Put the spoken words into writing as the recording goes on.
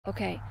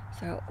Okay,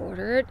 so I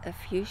ordered a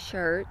few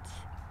shirts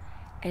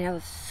and I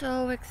was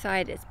so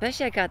excited,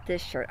 especially I got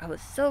this shirt. I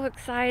was so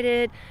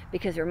excited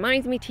because it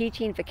reminds me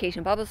teaching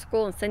Vacation Bible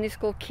School and Sunday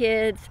School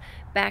kids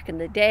back in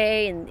the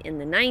day, in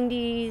the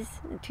 90s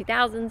and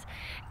 2000s.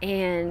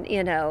 And,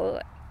 you know,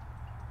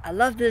 I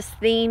love this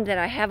theme that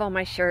I have on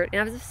my shirt,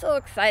 and I was just so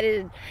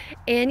excited.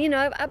 And, you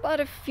know, I bought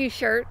a few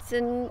shirts,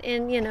 and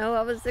you know,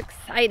 I was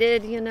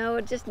excited, you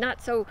know, just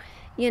not so,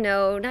 you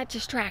know, not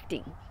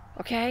distracting,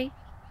 okay?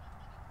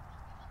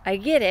 I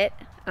get it.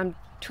 I'm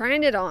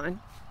trying it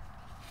on.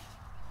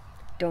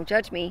 Don't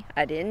judge me.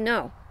 I didn't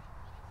know.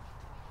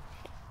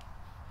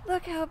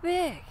 Look how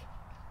big.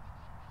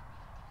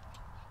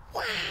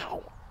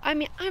 Wow. I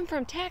mean, I'm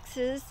from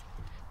Texas,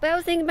 but I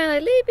was thinking about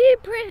a little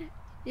bit print.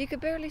 You could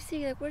barely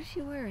see, like, what is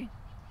she wearing?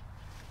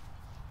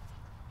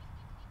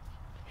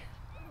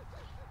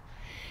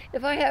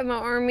 If I have my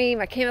army,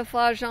 my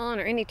camouflage on,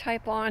 or any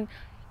type on,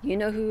 you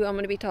know who I'm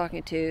going to be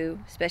talking to,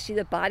 especially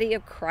the body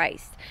of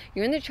Christ.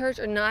 You're in the church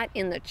or not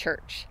in the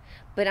church.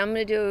 But I'm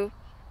going to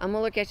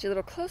look at you a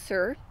little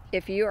closer.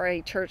 If you are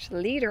a church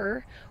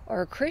leader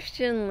or a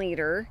Christian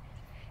leader,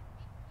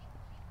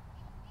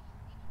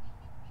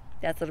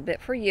 that's a little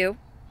bit for you.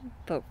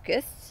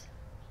 Focus.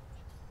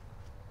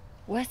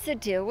 What's the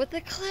deal with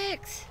the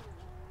cliques?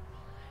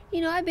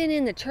 You know, I've been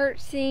in the church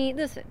scene.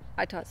 Listen,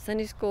 I taught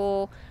Sunday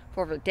school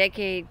for over a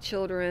decade,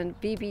 children,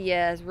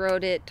 VBS,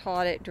 wrote it,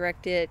 taught it,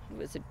 directed,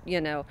 was, you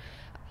know,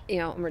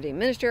 I'm a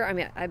minister. I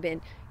mean, I've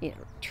been, you know,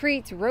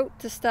 retreats, wrote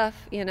the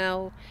stuff, you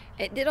know,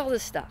 and did all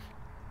this stuff.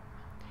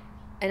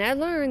 And I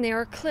learned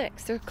there are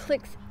cliques. There are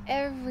cliques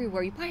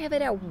everywhere. You probably have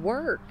it at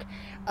work.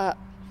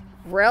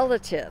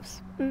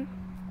 Relatives.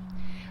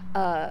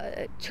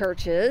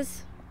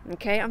 Churches.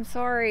 Okay, I'm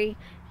sorry.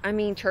 I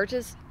mean,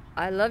 churches.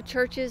 I love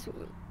churches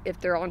if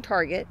they're on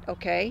target,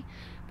 okay?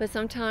 But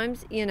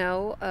sometimes, you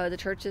know, the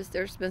churches,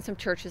 there's been some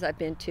churches I've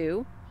been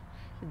to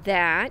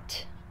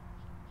that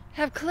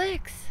have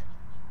cliques.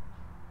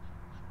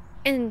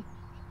 And,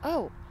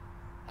 well,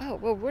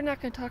 we're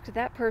not going to talk to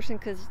that person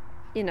because,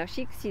 you know,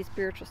 she sees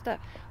spiritual stuff.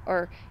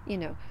 Or, you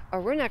know, or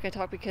we're not going to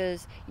talk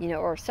because, you know,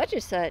 or such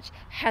and such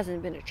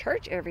hasn't been to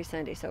church every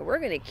Sunday, so we're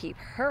going to keep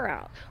her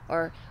out.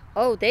 Or,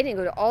 oh, they didn't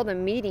go to all the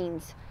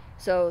meetings,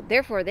 so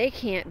therefore they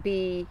can't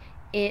be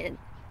in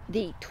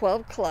the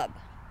 12 club.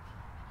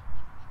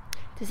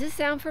 Does this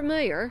sound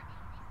familiar?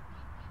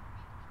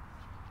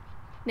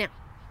 Now,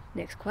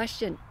 next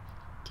question.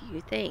 Do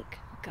you think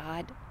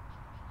God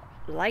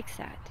likes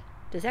that?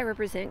 Does that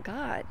represent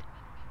God?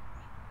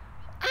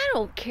 I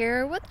don't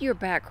care what your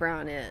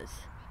background is.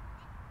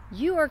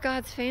 You are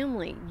God's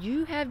family.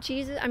 You have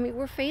Jesus. I mean,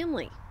 we're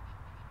family.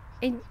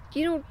 And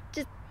you don't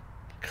just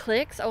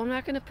cliques. Oh, I'm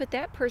not going to put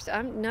that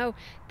person. No,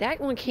 that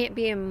one can't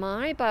be in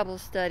my Bible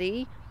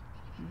study.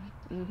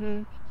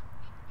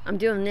 I'm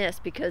doing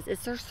this because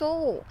it's their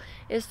soul.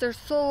 It's their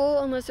soul,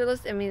 unless they're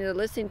listening. I mean, they're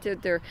listening to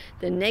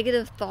the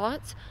negative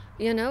thoughts,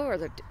 you know, or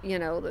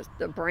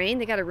the brain.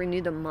 They got to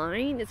renew the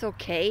mind. It's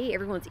okay.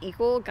 Everyone's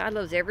equal. God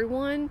loves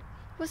everyone.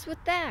 What's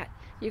with that?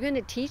 You're going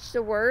to teach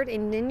the word,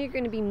 and then you're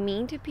going to be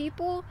mean to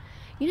people.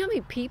 You know how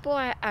many people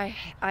I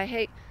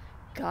hate?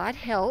 God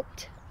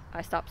helped.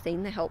 I stopped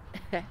saying the help.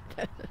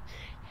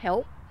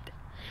 Helped.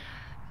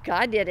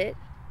 God did it.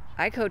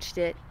 I coached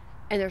it.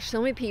 And there's so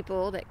many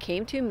people that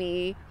came to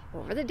me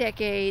over the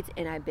decades,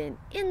 and I've been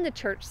in the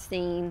church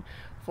scene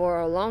for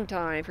a long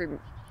time,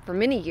 for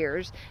many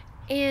years,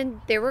 and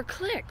there were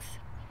cliques.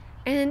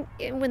 And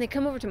when they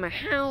come over to my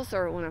house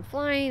or when I'm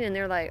flying, and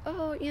they're like,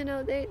 oh, you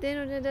know, they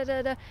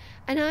don't,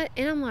 and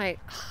I'm like,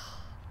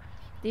 oh,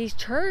 these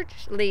church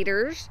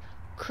leaders,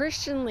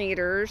 Christian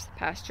leaders,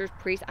 pastors,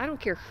 priests, I don't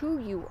care who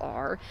you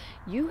are,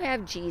 you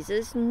have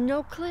Jesus,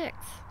 no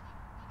cliques.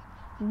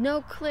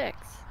 No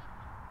cliques.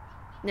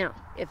 Now,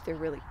 if they're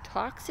really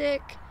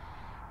toxic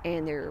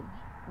and they're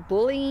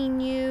bullying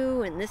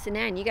you and this and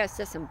that, and you got to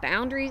set some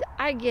boundaries,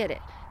 I get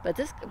it. But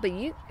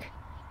you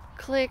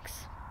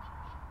cliques,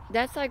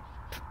 that's like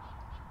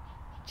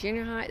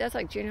junior high, that's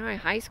like junior high,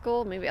 high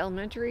school, maybe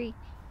elementary.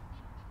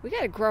 We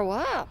got to grow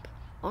up.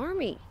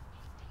 Army.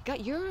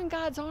 You're in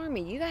God's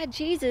army. You got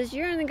Jesus,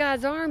 you're in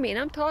God's army, and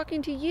I'm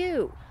talking to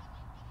you.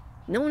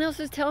 No one else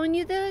is telling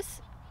you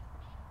this?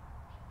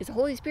 Has the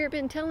Holy Spirit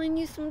been telling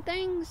you some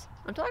things?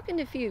 I'm talking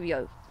to a few of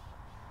you.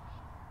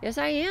 Yes,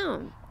 I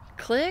am.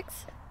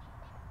 Cliques?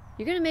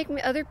 You're going to make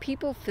other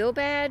people feel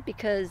bad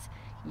because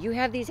you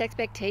have these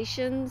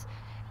expectations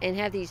and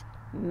have these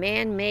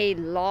man-made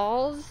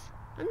laws?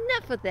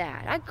 Enough of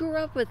that. I grew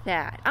up with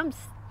that. I'm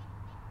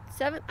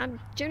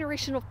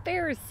generational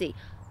Pharisee.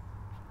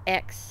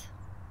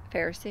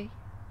 Ex-Pharisee.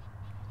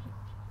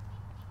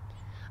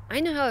 I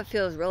know how it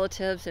feels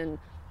relatives and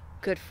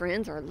good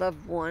friends or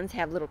loved ones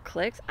have little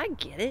cliques. I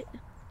get it.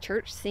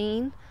 Church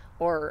scene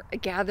or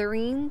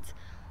gatherings,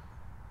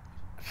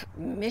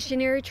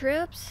 missionary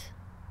trips.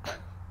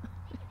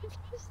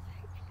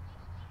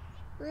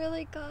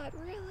 Really, God,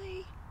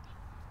 really?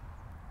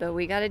 But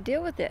we got to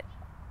deal with it.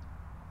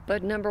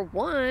 But number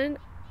one,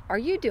 are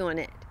you doing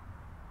it?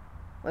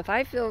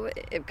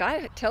 If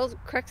God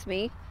corrects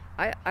me,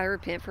 I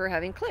repent for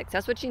having cliques.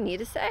 That's what you need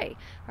to say.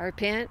 I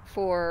repent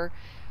for,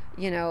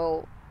 you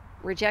know,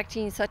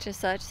 rejecting such and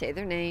such, say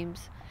their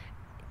names.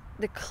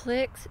 The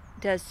cliques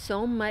does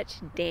so much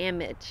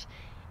damage.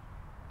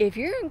 If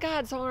you're in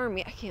God's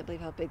army, I can't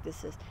believe how big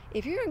this is.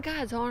 If you're in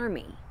God's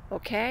army,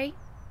 okay,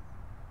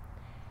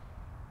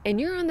 and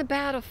you're on the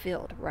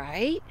battlefield,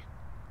 right?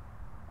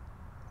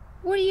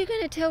 What are you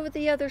going to tell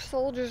the other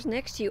soldiers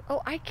next to you?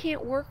 Oh, I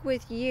can't work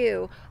with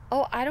you.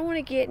 Oh, I don't want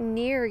to get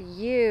near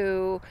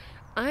you.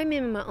 I'm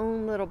in my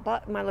own little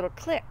my little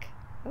clique.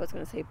 I was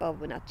going to say bubble,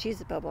 but not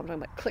Jesus bubble. I'm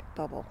talking about clique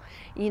bubble.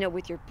 You know,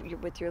 with your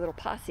little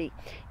posse.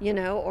 You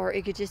know, or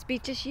it could just be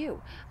just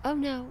you. Oh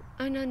no,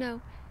 oh no,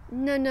 no,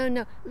 no, no,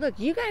 no. Look,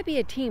 you got to be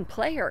a team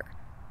player.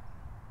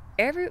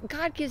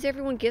 God gives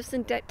everyone gifts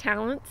and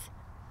talents.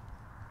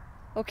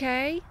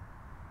 Okay,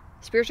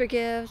 spiritual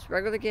gifts,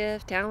 regular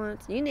gifts,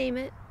 talents, you name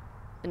it.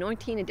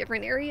 Anointing in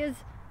different areas.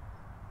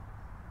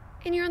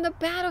 And you're on the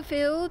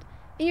battlefield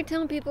and you're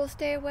telling people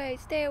stay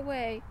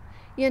away,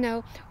 you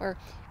know, or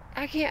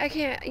I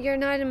can't, you're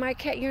not in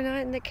you're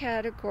not in the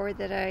category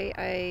that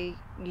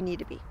you need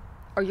to be,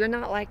 or you're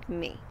not like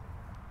me.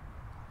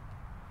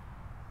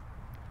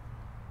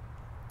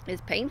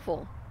 It's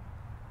painful.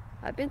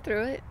 I've been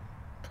through it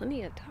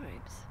plenty of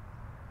times,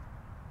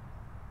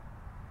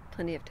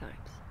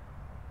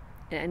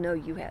 and I know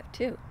you have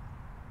too.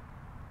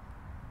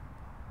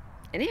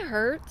 And it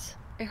hurts.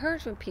 It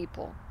hurts when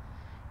people,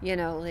 you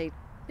know, they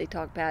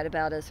talk bad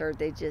about us, or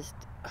they just,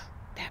 oh,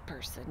 that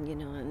person, you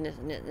know, and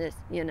this,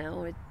 you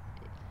know,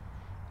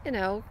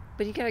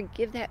 but you got to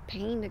give that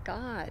pain to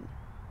God.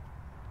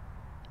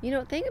 You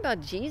know, think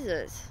about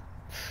Jesus.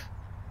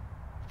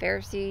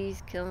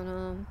 Pharisees killing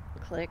them,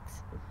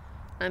 cliques.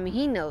 I mean,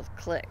 he knows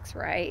cliques,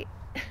 right?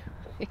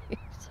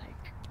 It's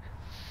like,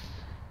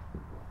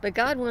 but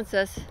God wants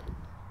us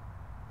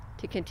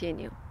to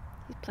continue.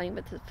 He's playing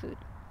with the food.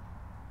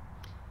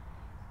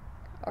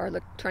 Or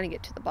trying to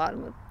get to the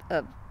bottom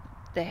of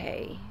the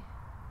hay.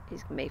 He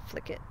may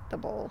flick it, the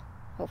bowl.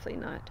 Hopefully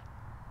not.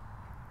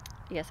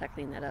 Yes, I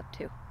clean that up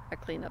too. I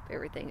clean up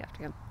everything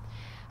after him.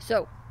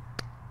 So,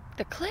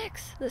 the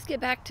cliques. Let's get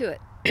back to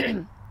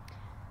it.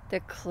 The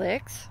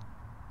cliques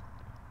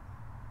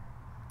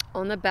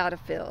on the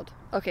battlefield.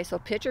 Okay, so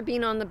picture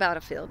being on the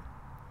battlefield.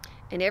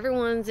 And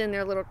everyone's in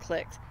their little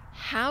cliques.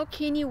 How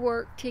can you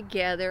work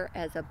together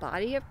as a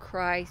body of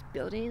Christ,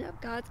 building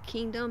up God's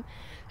kingdom?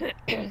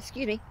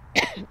 Excuse me.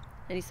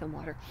 I need some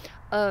water.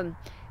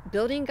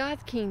 Building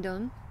God's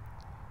kingdom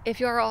if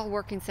you're all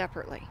working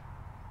separately.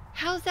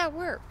 How does that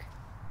work?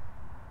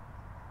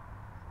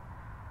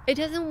 It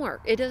doesn't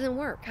work. It doesn't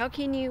work. How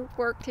can you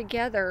work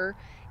together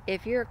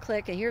if you're a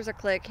clique and here's a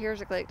clique,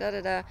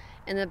 da-da-da,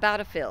 in the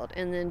battlefield?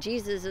 And then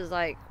Jesus is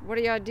like, what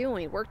are y'all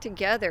doing? Work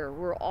together.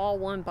 We're all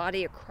one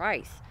body of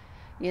Christ.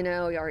 You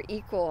know, you're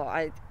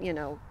equal. You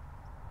know,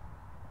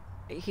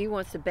 he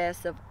wants the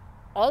best of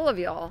all of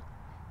y'all.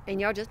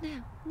 And y'all just,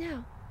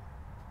 no.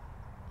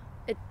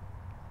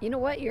 You know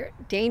what? You're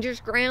dangerous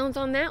grounds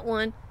on that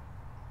one.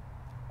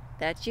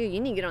 That's you. You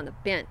need to get on the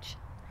bench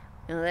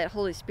and let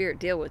Holy Spirit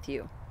deal with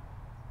you.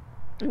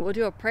 And we'll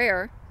do a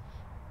prayer.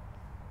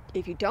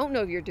 If you don't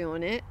know if you're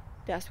doing it,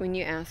 that's when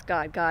you ask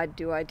God, God,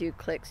 do I do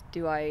cliques?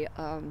 Do I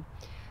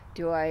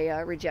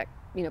reject,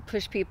 you know,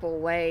 push people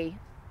away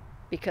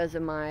because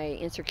of my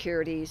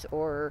insecurities,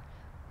 or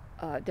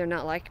they're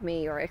not like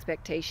me, or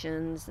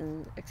expectations,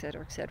 and et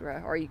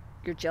cetera, or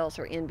you're jealous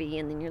or envy,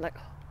 and then you're like,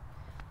 oh.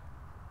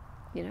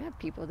 You know, I have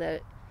people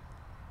that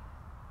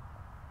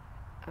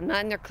I'm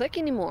not in their clique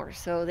anymore,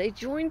 so they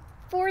join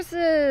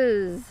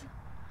forces.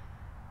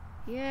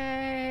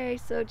 Yay!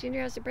 So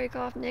Ginger has to break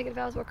off negative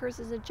vows,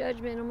 curses, and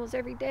judgment almost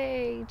every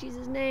day in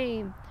Jesus'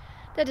 name.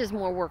 That is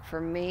more work for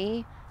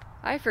me.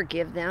 I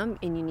forgive them,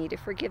 and you need to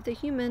forgive the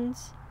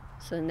humans.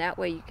 So in that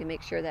way, you can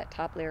make sure that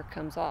top layer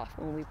comes off.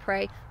 When we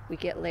pray, we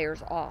get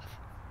layers off.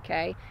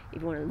 Okay?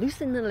 If you want to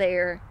loosen the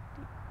layer,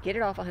 get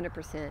it off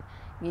 100%,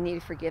 you need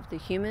to forgive the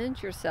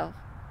humans, yourself,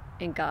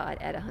 and God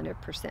at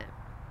 100%.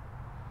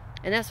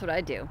 And that's what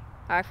I do.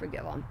 I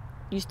forgive them.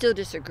 You still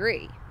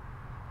disagree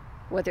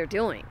what they're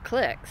doing.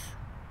 Cliques.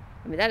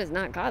 I mean, that is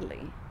not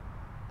godly.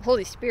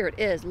 Holy Spirit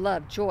is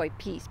love, joy,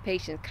 peace,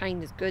 patience,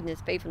 kindness,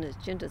 goodness, faithfulness,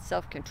 gentleness,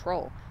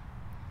 self-control.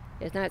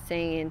 It's not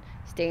saying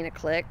stay in a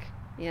clique,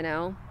 you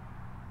know,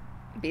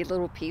 be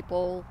little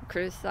people,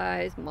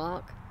 criticize,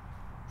 mock,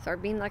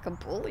 start being like a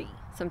bully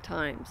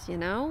sometimes, you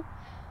know.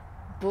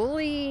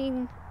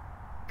 Bullying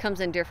comes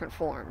in different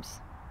forms.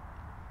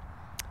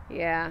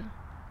 Yeah.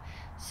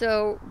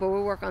 So, but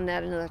we'll work on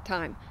that another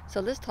time. So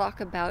let's talk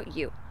about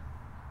you.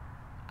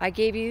 I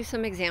gave you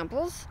some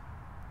examples.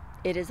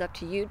 It is up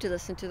to you to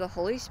listen to the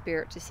Holy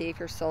Spirit to see if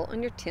your soul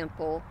and your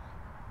temple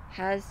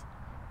has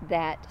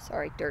that,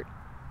 dirt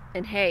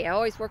and hay. I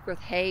always work with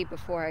hay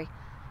before I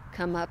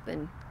come up,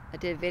 and I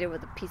did a video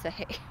with a piece of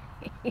hay.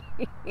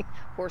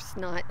 Horse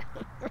snot.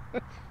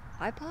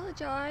 I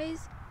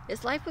apologize.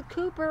 It's life with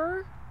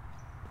Cooper.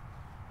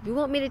 If you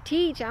want me to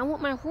teach, I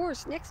want my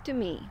horse next to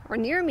me or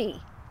near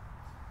me.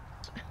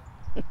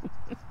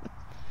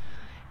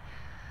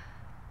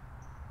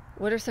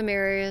 What are some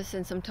areas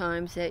and some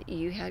times that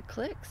you had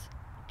cliques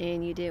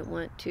and you didn't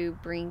want to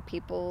bring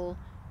people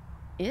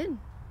in?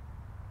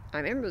 I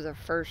remember the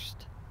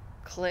first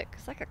clique.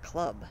 It's like a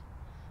club.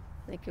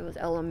 I think it was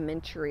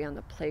elementary on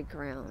the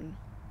playground.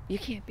 You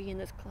can't be in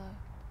this club.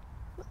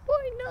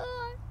 Why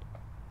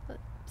not?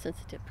 A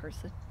sensitive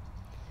person.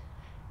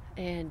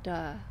 And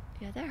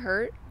yeah, that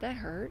hurt. That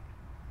hurt.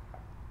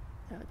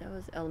 That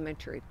was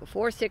elementary.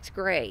 Before 6th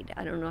grade.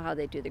 I don't know how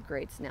they do the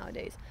grades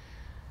nowadays.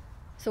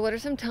 So what are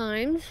some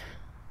times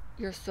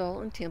your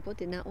soul and temple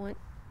did not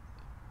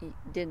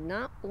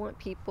want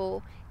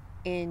people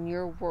in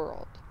your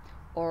world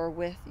or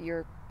with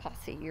your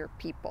posse, your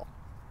people?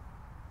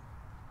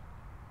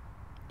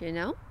 You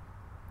know?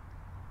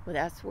 Well,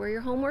 that's where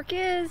your homework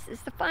is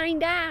to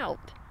find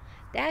out.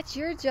 That's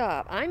your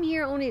job. I'm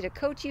here only to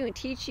coach you and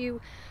teach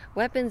you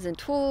weapons and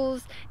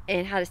tools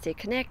and how to stay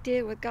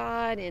connected with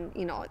God and,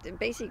 you know, the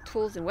basic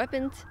tools and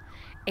weapons.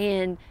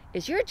 And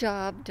it's your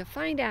job to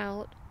find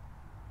out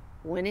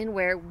when and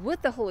where with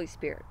the Holy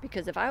Spirit.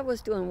 Because if I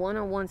was doing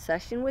one-on-one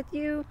session with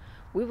you,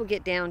 we will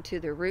get down to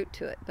the root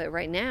to it. But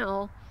right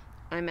now,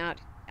 I'm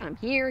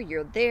here,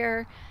 you're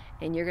there,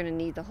 and you're going to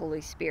need the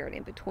Holy Spirit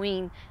in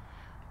between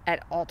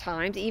at all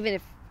times. Even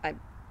if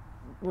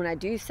when I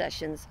do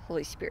sessions,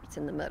 Holy Spirit's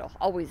in the middle,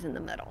 always in the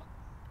middle.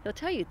 He'll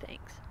tell you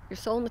things. Your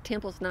soul in the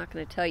temple is not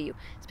going to tell you,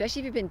 especially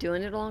if you've been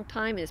doing it a long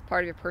time and it's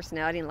part of your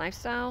personality and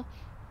lifestyle.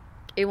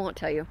 It won't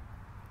tell you.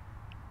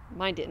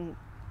 Mine didn't.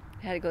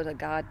 I had to go to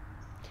God.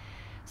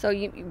 So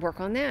you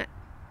work on that.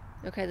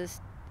 Okay,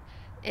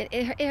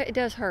 it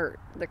does hurt.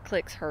 The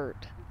cliques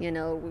hurt. You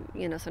know,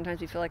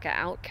 sometimes we feel like an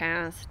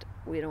outcast.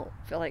 We don't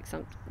feel like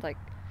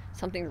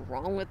something's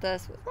wrong with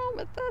us. What's wrong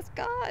with us,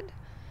 God?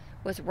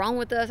 What's wrong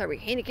with us? Are we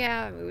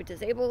handicapped? Are we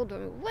disabled?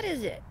 What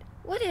is it?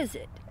 What is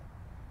it?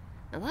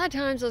 A lot of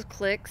times those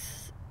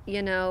cliques,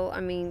 you know,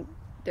 I mean,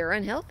 they're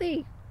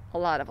unhealthy, a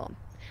lot of them.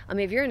 I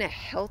mean, if you're in a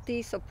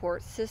healthy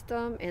support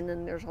system and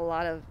then there's a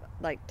lot of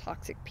like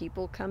toxic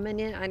people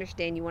coming in, I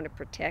understand you want to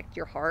protect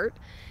your heart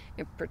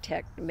and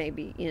protect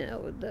maybe, you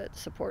know, the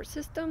support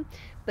system.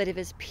 But if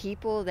it's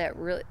people that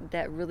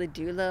really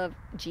do love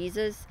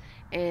Jesus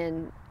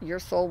and your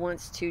soul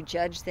wants to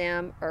judge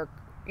them or,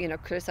 you know,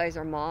 criticize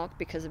or mock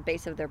because of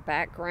base of their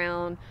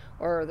background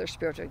or their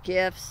spiritual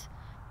gifts,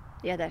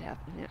 yeah, that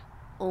happens. Yeah,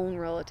 own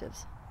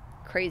relatives,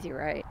 crazy,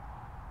 right?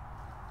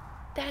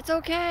 That's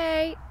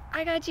okay.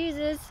 I got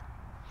Jesus.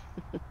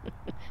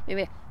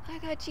 Maybe I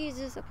got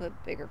Jesus. I put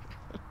bigger.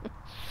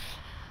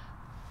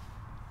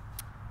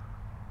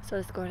 So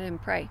let's go ahead and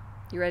pray.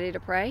 You ready to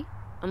pray?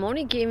 I'm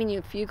only giving you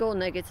a few gold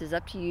nuggets. It's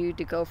up to you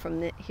to go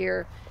from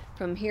here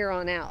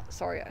on out.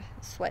 Sorry, I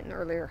was sweating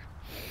earlier.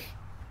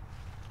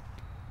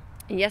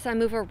 And yes, I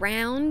move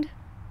around.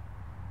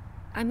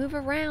 I move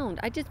around.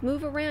 I just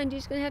move around. You're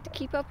just gonna have to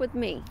keep up with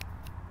me.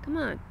 Come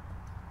on.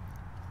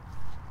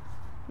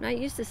 I'm not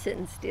used to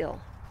sitting still.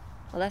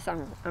 Unless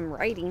I'm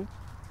riding.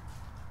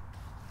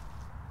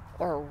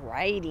 Or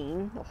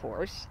riding the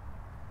horse.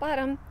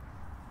 Bottom.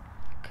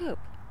 Coop.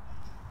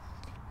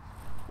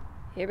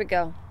 Here we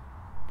go.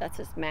 That's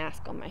this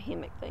mask on my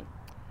hammock thing.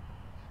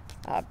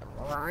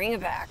 Bring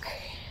it back.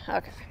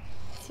 Okay.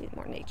 Let's see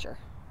more nature.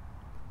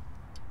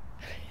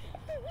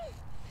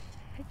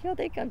 Y'all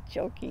think I'm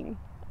joking.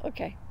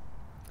 Okay.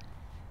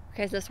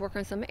 Okay, so let's work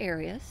on some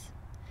areas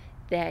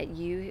that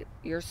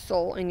your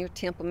soul and your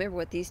temple, remember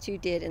what these two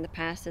did in the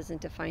past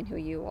doesn't define who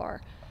you are.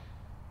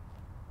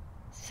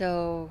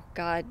 So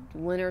God,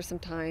 when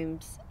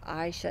sometimes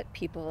I shut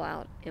people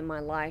out in my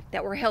life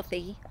that were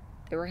healthy.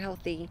 They were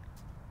healthy.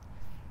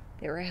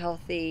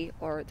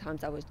 Or at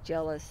times I was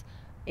jealous,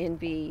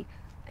 envy,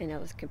 and I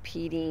was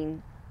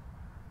competing,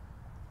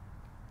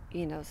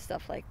 you know,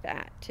 stuff like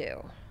that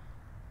too.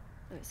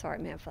 Sorry,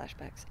 man,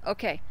 flashbacks.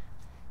 Okay,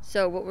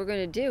 so what we're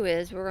going to do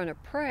is we're going to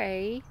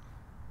pray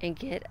and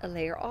get a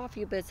layer off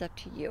you, but it's up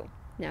to you.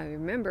 Now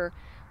remember,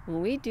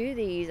 when we do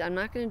these, I'm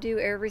not going to do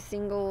every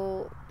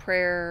single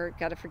prayer,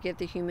 got to forgive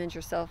the humans,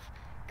 yourself,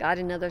 God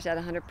and others at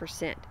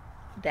 100%.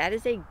 That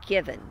is a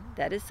given.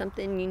 That is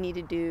something you need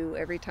to do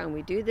every time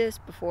we do this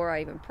before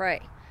I even pray.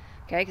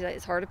 Okay, because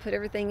it's hard to put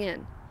everything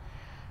in.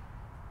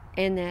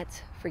 And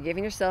that's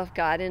forgiving yourself,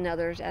 God and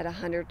others at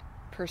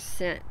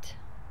 100%.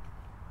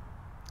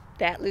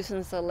 That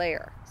loosens the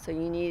layer. So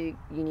you need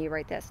to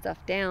write that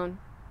stuff down.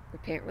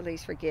 Repent,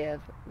 release,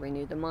 forgive,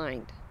 renew the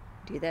mind.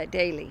 Do that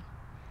daily.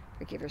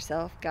 Forgive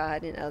yourself,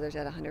 God, and others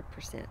at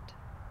 100%.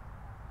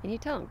 And you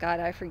tell them, God,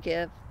 I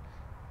forgive,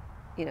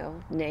 you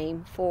know,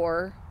 name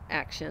 4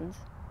 actions,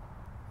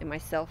 and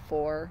myself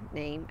 4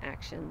 name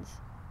actions,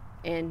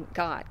 and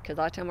God. Because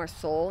a lot of time our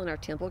soul and our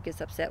temple gets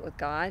upset with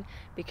God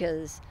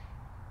because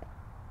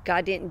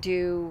God didn't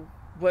do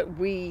what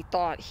we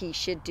thought he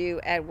should do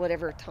at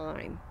whatever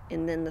time.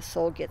 And then the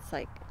soul gets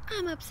like,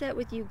 I'm upset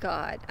with you,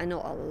 God. I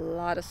know a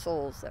lot of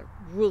souls that are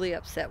really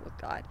upset with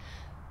God.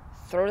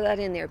 Throw that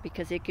in there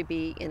because it could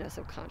be, you know,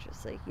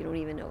 subconsciously. You don't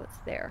even know it's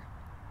there.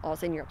 All of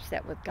a sudden you're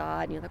upset with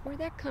God and you're like, where'd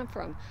that come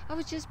from? I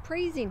was just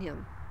praising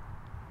him.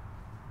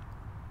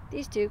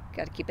 These two,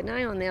 got to keep an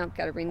eye on them,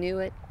 got to renew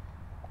it.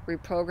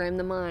 Reprogram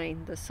the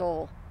mind, the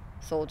soul,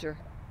 soldier.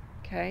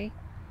 Okay?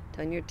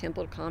 Tell your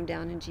temple to calm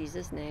down in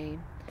Jesus'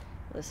 name.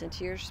 Listen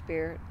to your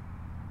spirit.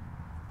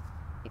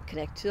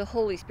 Connect to the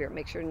Holy Spirit.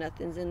 Make sure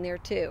nothing's in there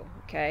too.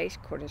 Okay?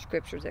 According to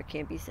scriptures, there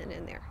can't be sin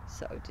in there.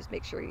 So just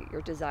make sure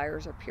your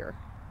desires are pure.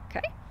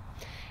 Okay?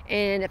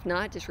 And if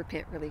not, just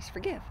repent, release,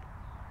 forgive.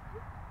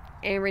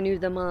 And renew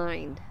the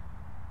mind.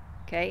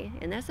 Okay?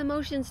 And that's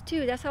emotions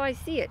too. That's how I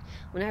see it.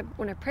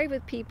 When I pray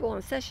with people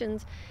on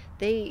sessions,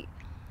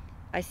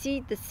 I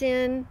see the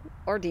sin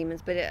or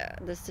demons, but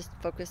let's just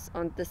focus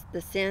on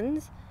the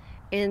sins.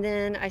 And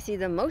then I see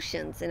the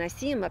emotions, and I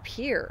see them up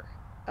here.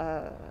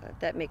 If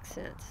that makes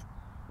sense.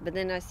 But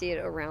then I see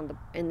it around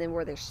and then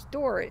where they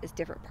store it is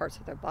different parts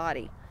of their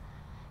body.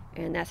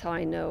 And that's how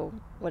I know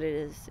what it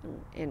is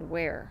and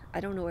where. I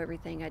don't know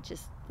everything. I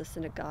just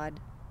listen to God.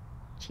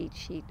 Cheat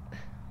sheet.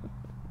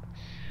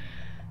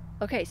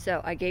 Okay, so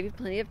I gave you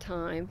plenty of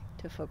time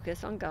to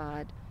focus on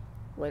God.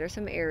 What are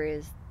some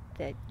areas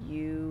that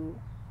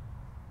you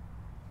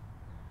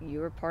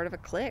are part of a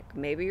clique?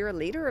 Maybe you're a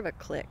leader of a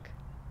clique.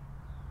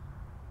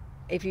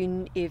 If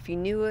you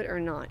knew it or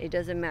not, it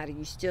doesn't matter.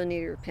 You still need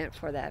to repent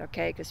for that,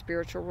 okay? Because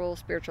spiritual rules,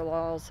 spiritual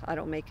laws, I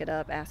don't make it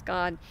up. Ask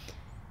God.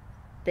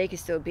 They can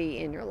still be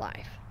in your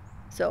life.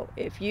 So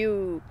if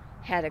you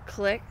had a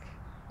clique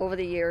over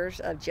the years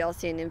of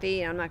jealousy and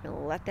envy, I'm not going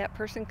to let that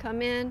person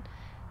come in.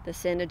 The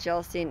sin of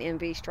jealousy and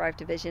envy, strife,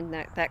 division,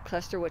 that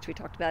cluster, which we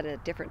talked about at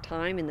a different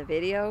time in the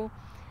video,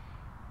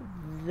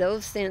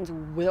 those sins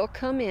will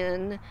come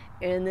in,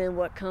 and then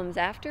what comes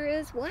after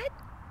is what?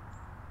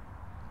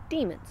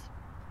 Demons.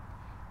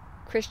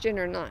 Christian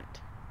or not.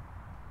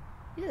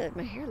 Yeah,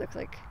 my hair looks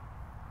like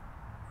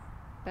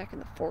back in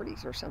the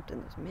 40s or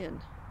something, those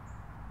men.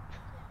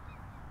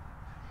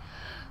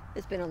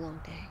 It's been a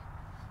long day.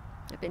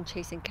 I've been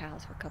chasing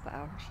cows for a couple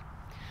hours.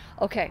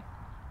 Okay.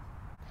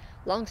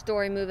 Long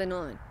story, moving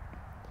on.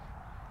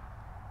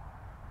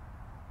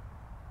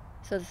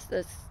 So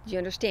you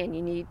understand,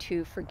 you need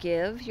to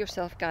forgive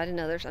yourself, God, and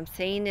others. I'm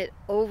saying it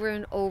over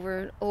and over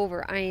and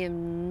over. I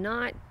am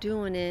not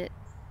doing it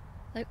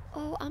like,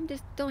 oh,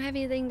 don't have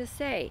anything to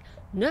say.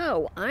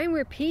 No, I'm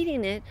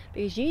repeating it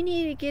because you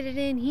need to get it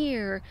in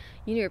here.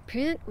 You need to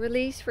repent,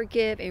 release,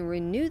 forgive, and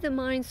renew the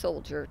mind,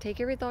 soldier.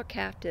 Take every thought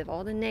captive,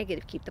 all the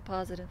negative, keep the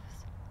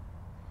positives.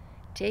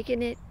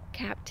 Taking it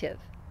captive.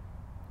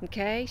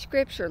 Okay?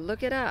 Scripture,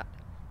 look it up.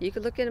 You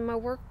could look at it in my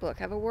workbook. I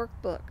have a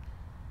workbook.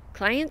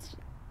 Clients,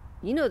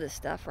 you know this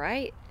stuff,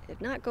 right? If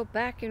not, go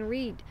back and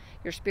read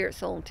your spirit,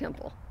 soul, and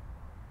temple.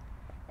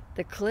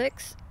 The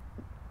cliques,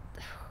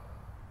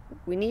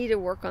 we need to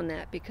work on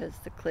that because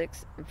the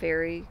cliques are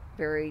very,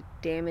 very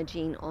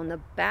damaging on the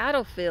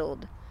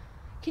battlefield.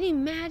 Can you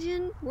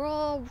imagine? We're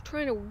all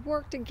trying to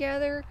work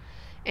together,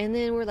 and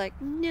then we're like,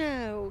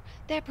 no,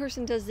 that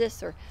person does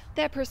this, or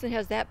that person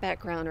has that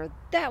background, or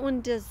that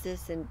one does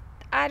this, and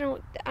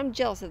I'm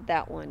jealous of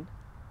that one.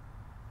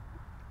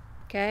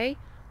 Okay?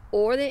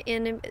 Or the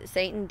enemy,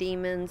 Satan,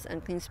 demons,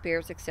 unclean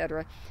spirits,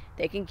 etc.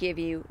 They can give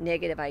you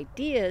negative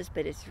ideas,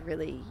 but it's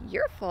really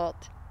your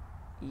fault,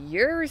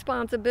 your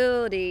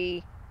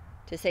responsibility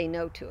to say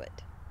no to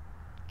it.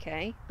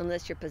 Okay?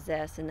 Unless you're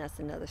possessed, and that's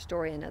another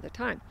story, another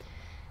time.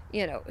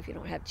 You know, if you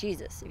don't have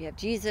Jesus. If you have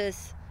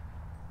Jesus,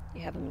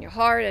 you have him in your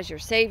heart as your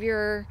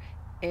Savior,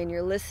 and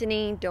you're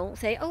listening, don't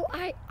say, oh,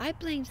 I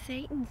blame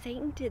Satan.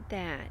 Satan did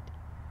that.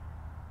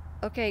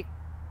 Okay,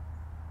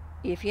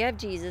 if you have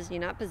Jesus, you're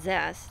not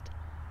possessed.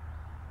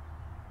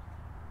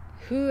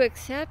 Who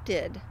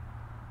accepted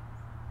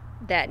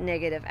that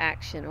negative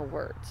action or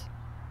words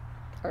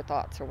or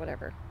thoughts or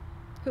whatever?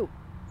 Who?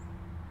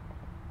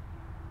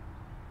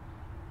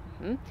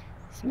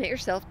 Submit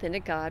yourself then to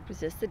God,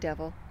 resist the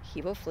devil,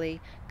 he will flee.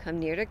 Come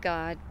near to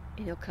God,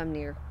 and he'll come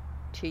near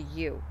to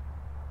you.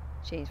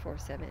 James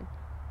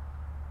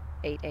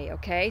 4:7-8a.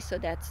 Okay, so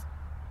that's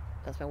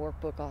my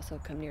workbook also.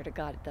 Come near to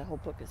God. The whole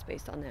book is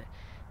based on that.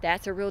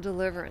 That's a real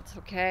deliverance.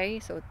 Okay,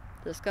 so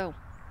let's go.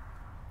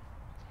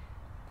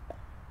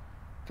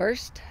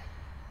 First,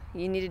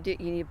 you need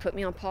to put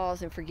me on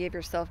pause and forgive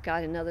yourself,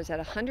 God, and others at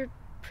 100%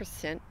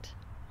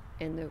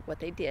 in what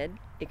they did.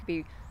 It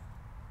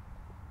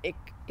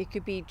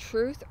could be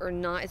truth or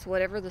not. It's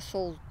whatever the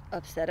soul's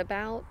upset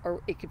about,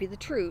 or it could be the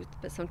truth.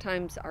 But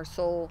sometimes our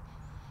soul,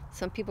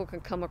 some people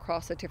can come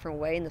across a different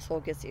way, and the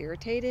soul gets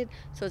irritated.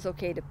 So it's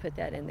okay to put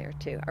that in there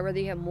too. I'd rather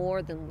you have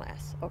more than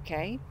less.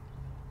 Okay.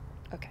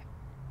 Okay.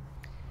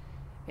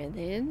 And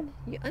then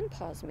you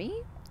unpause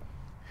me.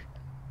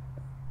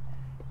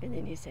 And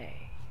then you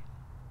say,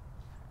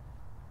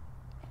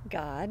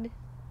 God,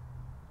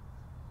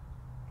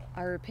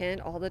 I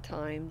repent all the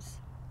times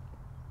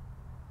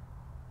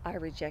I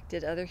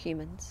rejected other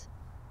humans,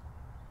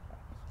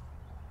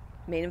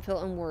 made them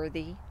feel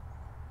unworthy,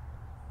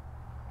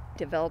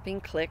 developing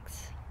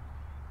cliques.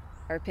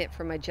 I repent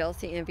for my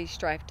jealousy, envy,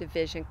 strife,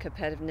 division,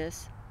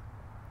 competitiveness,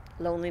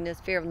 loneliness,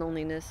 fear of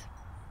loneliness.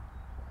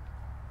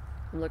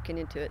 I'm looking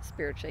into it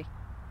spiritually.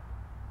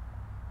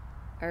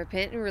 I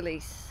repent and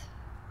release.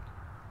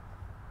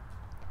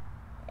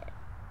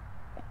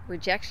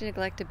 Rejection,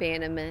 neglect,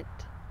 abandonment,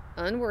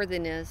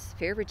 unworthiness,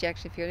 fear of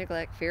rejection, fear of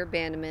neglect, fear of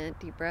abandonment,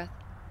 deep breath,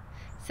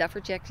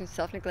 self-rejection,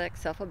 self-neglect,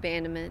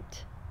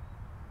 self-abandonment,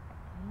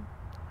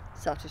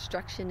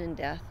 self-destruction and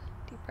death,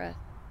 deep breath.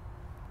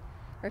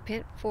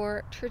 Repent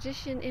for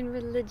tradition in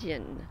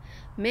religion,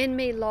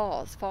 man-made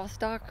laws, false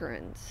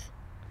doctrines,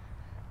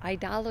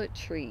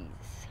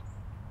 idolatries,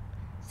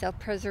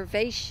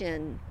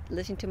 self-preservation,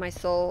 listening to my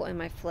soul and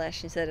my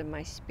flesh instead of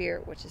my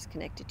spirit, which is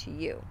connected to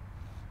you.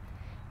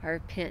 I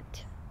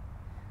repent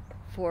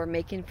for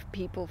making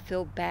people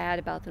feel bad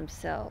about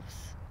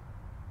themselves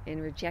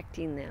and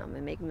rejecting them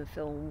and making them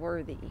feel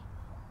unworthy.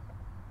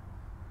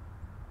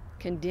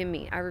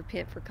 Condemning. I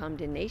repent for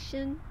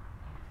condemnation,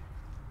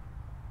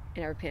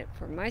 and I repent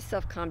for my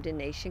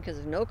self-condemnation, because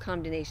there's no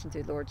condemnation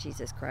through the Lord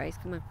Jesus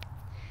Christ. Come on.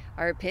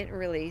 I repent and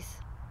release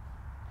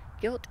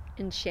guilt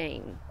and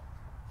shame.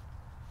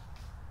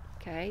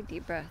 Okay,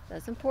 deep breath.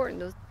 That's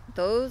important.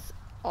 Those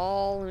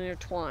all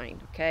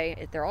intertwined.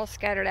 Okay, they're all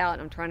scattered out,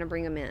 and I'm trying to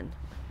bring them in.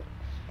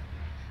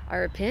 I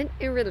repent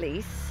and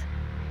release.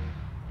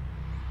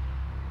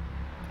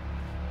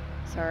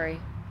 Sorry.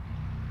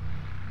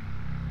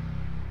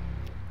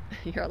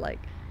 You're like,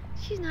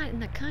 she's not in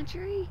the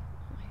country.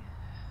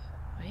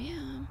 I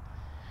am.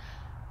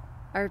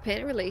 I repent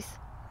and release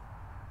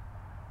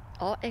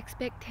all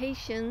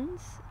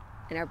expectations,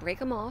 and I break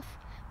them off,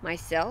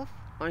 myself,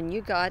 on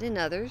you, God, and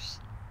others.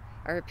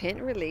 I repent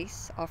and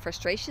release all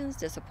frustrations,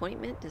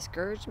 disappointment,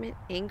 discouragement,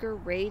 anger,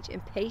 rage,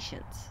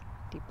 impatience.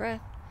 Deep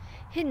breath.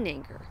 Hidden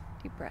anger.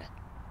 Deep breath.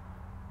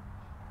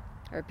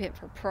 I repent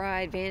for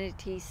pride,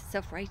 vanity,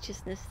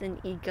 self-righteousness, and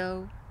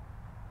ego,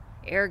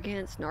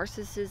 arrogance,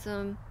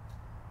 narcissism,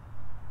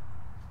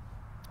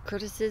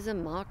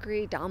 criticism,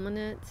 mockery,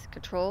 dominance,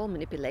 control,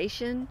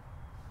 manipulation.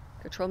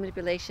 Control,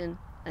 manipulation,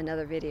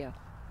 another video.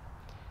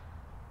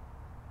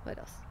 What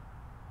else?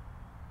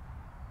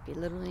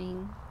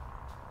 Belittling.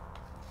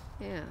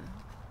 Yeah.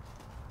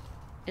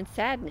 And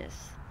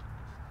sadness.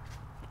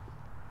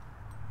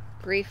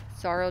 Grief,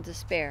 sorrow,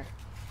 despair.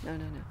 No.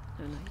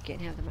 You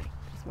can't have the mic.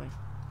 It's mine.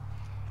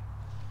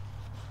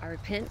 I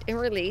repent and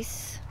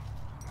release.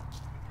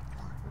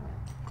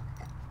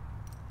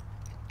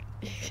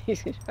 You're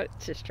trying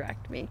to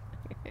distract me.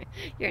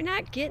 You're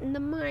not getting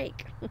the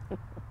mic.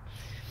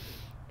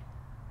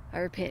 I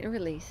repent and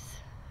release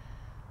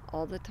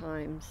all the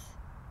times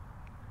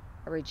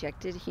I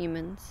rejected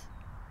humans,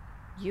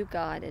 you,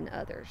 God, and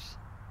others.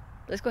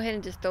 Let's go ahead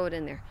and just throw it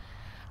in there.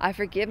 I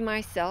forgive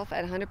myself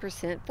at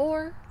 100%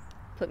 for,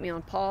 put me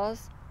on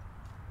pause,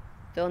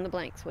 fill in the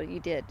blanks, what you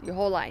did your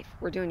whole life.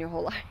 We're doing your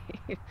whole life.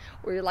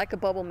 We're like a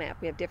bubble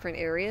map. We have different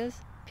areas.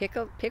 Pick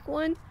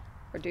one,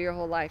 or do your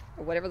whole life,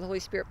 or whatever the Holy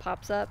Spirit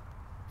pops up.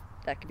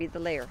 That could be the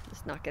layer.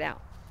 Let's knock it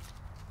out.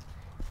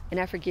 And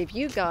I forgive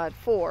you, God,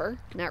 for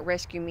not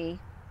rescue me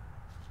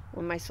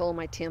when my soul,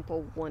 my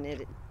temple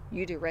wanted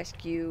you to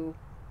rescue.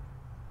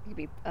 It could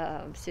be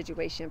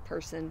situation,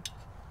 person,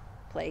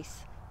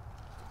 place.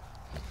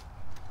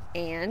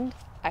 And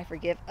I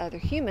forgive other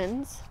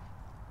humans.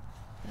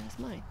 That's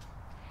mine.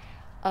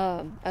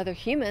 Other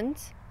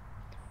humans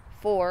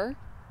for.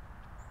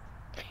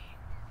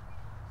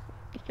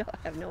 Y'all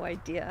have no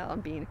idea how I'm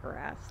being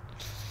harassed.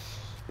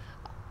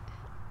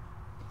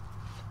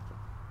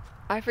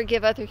 I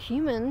forgive other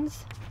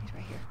humans. He's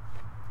right here.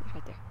 He's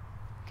right there.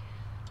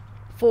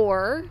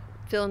 For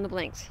fill in the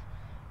blanks.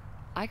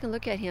 I can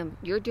look at him.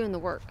 You're doing the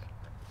work.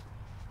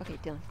 Okay,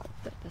 Dylan.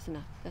 That's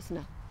enough. That's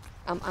enough.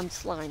 I'm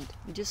slimed.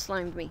 You just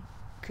slimed me.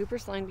 Cooper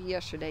slimed me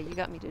yesterday. You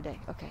got me today.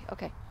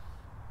 Okay.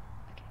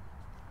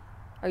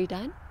 Are you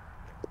done?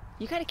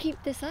 You got to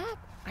keep this up.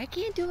 I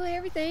can't do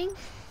everything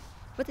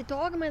with the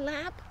dog in my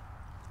lap.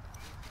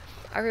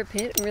 I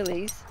repent and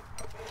release.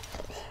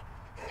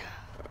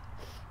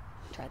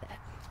 Try that.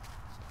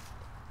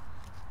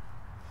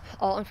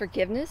 All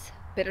unforgiveness,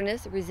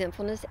 bitterness,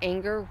 resentfulness,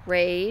 anger,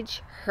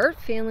 rage, hurt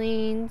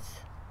feelings.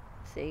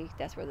 See,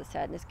 that's where the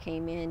sadness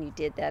came in. You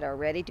did that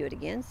already. Do it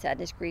again.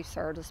 Sadness, grief,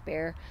 sorrow,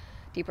 despair.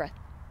 Deep breath.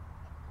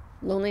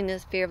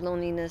 Loneliness, fear of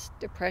loneliness,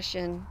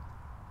 depression,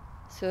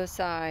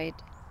 suicide.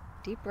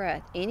 Deep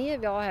breath. Any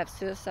of y'all have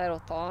suicidal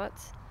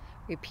thoughts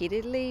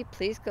repeatedly,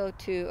 please go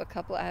to a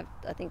couple. I have,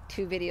 I think,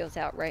 2 videos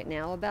out right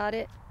now about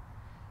it,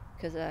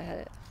 because I had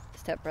a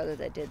stepbrother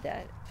that did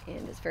that,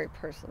 and it's very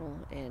personal.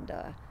 And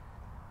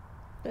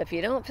but if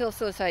you don't feel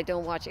suicide,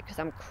 don't watch it, because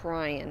I'm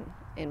crying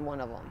in one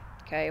of them.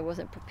 Okay, I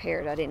wasn't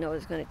prepared. I didn't know I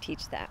was going to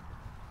teach that.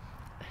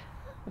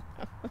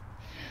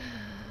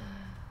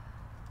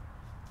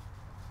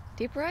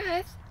 Deep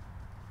breath.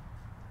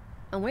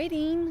 I'm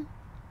waiting.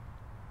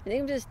 I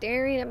think I'm just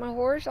staring at my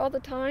horse all the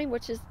time,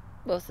 which is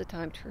most of the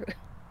time true.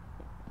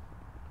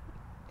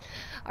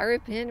 I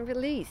repent and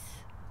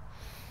release.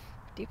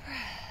 Deep breath.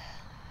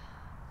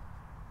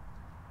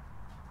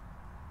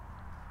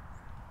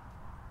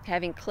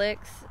 Having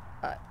cliques,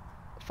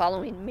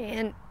 following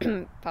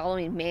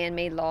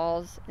man-made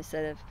laws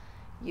instead of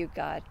you,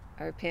 God.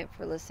 I repent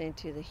for listening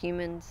to the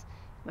humans,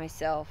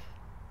 myself,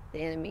 the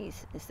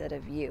enemies, instead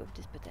of you.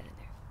 Just put that in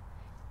there.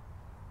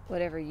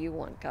 Whatever you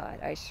want,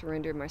 God. I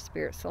surrender my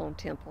spirit, soul, and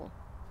temple.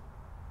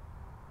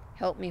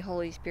 Help me,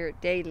 Holy Spirit,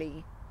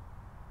 daily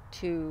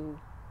to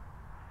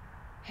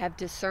have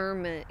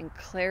discernment and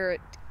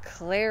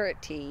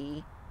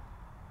clarity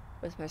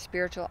with my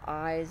spiritual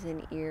eyes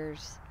and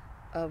ears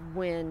of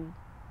when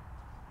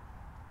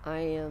I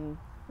am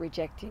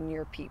rejecting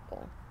your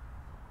people,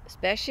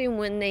 especially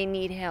when they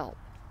need help.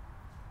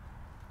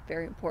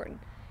 Very important.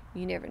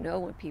 You never know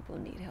when people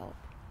need help.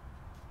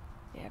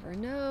 Never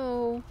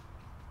know.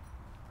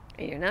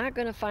 And you're not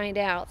going to find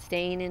out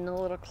staying in the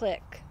little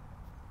clique.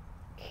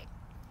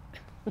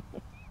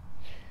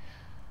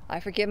 I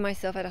forgive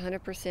myself at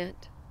 100%.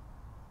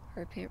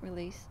 Repent,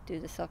 release, do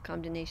the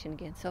self-condemnation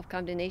again.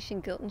 Self-condemnation,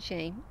 guilt, and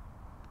shame.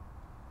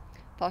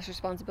 False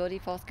responsibility,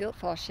 false guilt,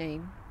 false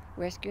shame.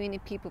 Rescuing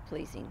and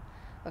people-pleasing.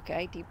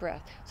 Okay, deep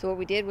breath. So what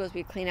we did was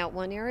we clean out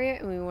one area,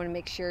 and we want to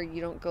make sure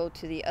you don't go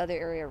to the other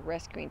area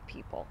rescuing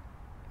people.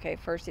 Okay,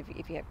 first if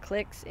you have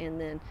cliques,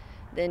 and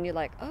then you're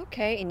like,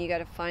 okay, and you got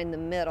to find the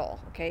middle,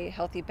 okay,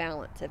 healthy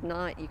balance. If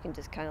not, you can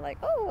just kind of like,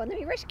 oh, let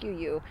me rescue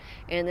you.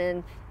 And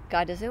then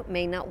God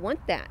may not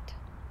want that.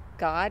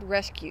 God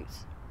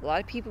rescues. A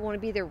lot of people want to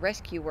be their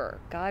rescuer.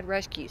 God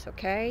rescues,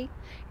 okay?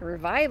 And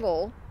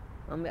revival,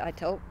 I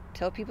tell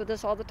people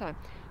this all the time.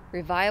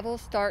 Revival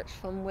starts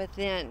from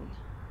within,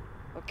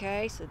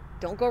 okay? So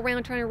don't go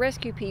around trying to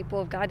rescue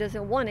people if God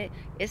doesn't want it.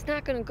 It's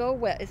not going to go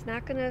well. It's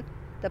not going to,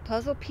 the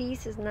puzzle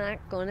piece is not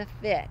going to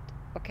fit,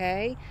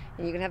 okay?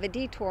 And you're going to have a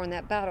detour on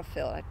that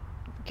battlefield. I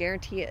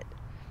guarantee it.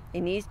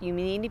 You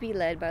need to be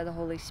led by the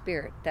Holy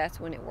Spirit. That's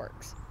when it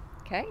works,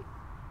 okay?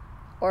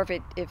 Or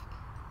if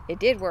it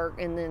did work,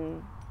 and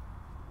then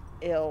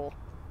it'll,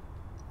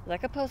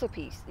 like a puzzle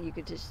piece, you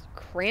could just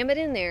cram it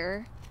in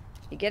there.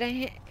 You get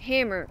a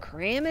hammer,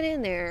 cram it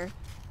in there.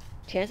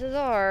 Chances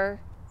are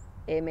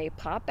it may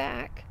pop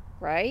back,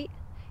 right?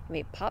 It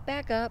may pop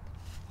back up,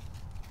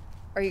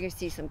 or you're going to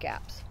see some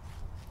gaps.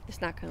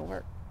 It's not going to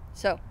work.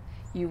 So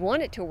you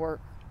want it to work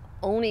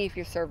only if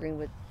you're serving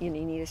with, you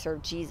need to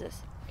serve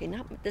Jesus. Okay,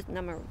 not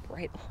my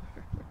right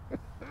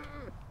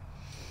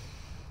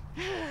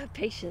arm.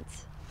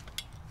 Patience.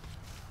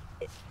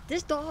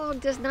 This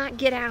dog does not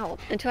get out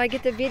until I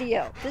get the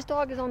video. This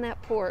dog is on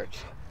that porch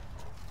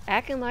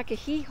acting like a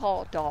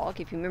hee-haw dog,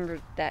 if you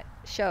remember that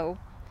show,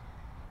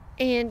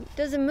 and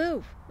doesn't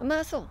move a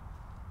muscle.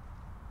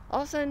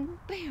 All of a sudden,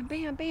 bam,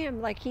 bam,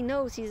 bam, like he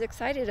knows he's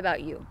excited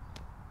about you.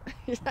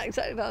 He's not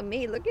excited about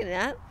me looking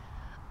at.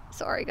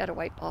 Sorry, got to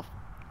wipe off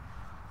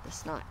the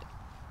snot.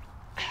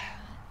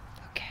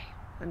 Okay,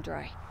 I'm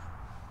dry.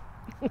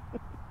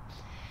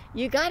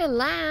 You gotta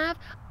laugh.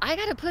 I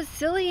gotta put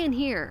silly in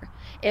here.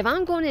 If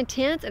I'm going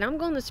intense and I'm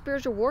going to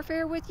spiritual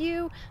warfare with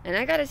you, and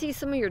I gotta see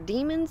some of your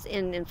demons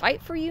and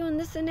fight for you and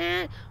this and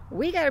that,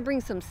 we gotta bring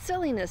some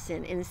silliness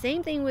in. And the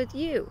same thing with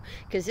you,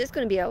 because it's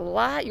gonna be a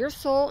lot. Your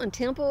soul and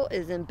temple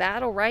is in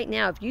battle right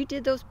now. If you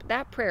did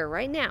that prayer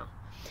right now,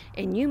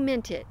 and you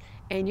meant it,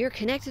 and you're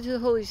connected to the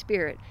Holy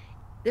Spirit,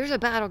 there's a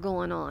battle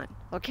going on.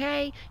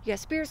 Okay? You got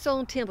spirit, soul,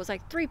 and temple. It's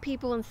like 3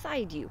 people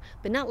inside you,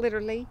 but not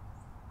literally.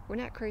 We're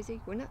not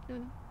crazy. We're not.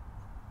 No.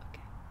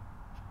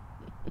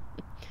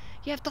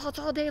 You have thoughts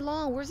all day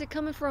long. Where's it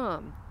coming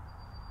from?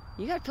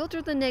 You got to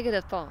filter the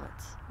negative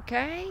thoughts,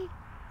 okay?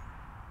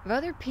 Of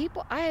other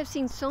people. I have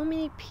seen so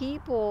many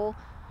people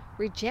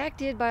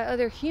rejected by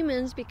other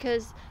humans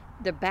because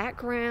the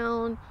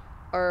background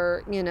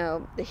or,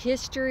 the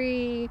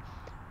history.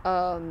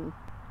 Flashback.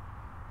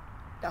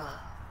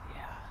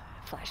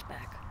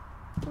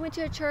 I went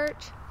to a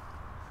church,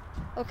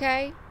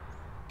 okay?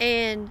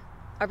 And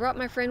I brought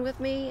my friend with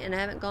me, and I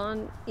haven't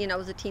gone, I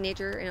was a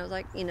teenager, and I was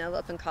like,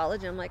 up in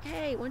college, and I'm like,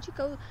 hey, why don't you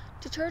go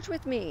to church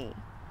with me?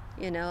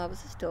 I was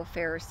still a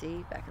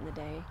Pharisee back in the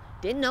day.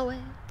 Didn't know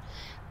it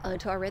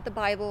until I read the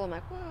Bible. I'm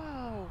like,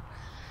 whoa.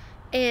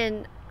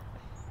 And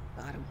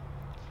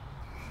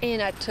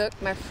I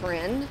took my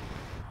friend,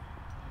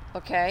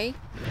 okay?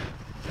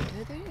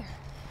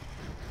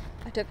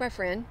 I took my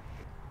friend,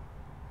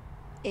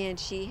 and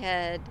she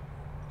had,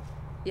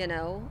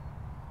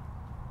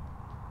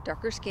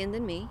 darker skin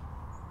than me.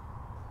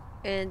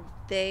 And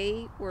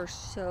they were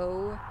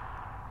so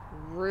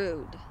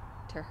rude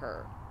to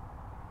her.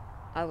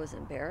 I was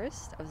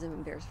embarrassed. I was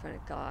embarrassed in front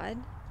of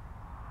God.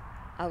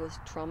 I was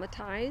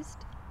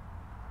traumatized,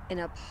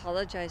 and I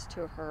apologized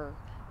to her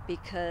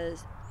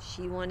because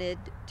she wanted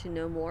to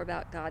know more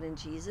about God and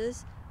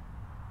Jesus.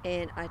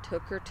 And I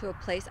took her to a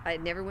place. I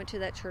never went to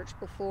that church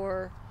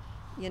before,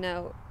 and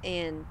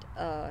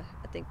I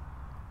think,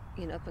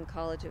 up in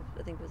college,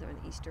 I think it was around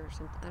Easter or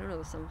something. I don't know, it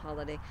was some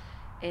holiday.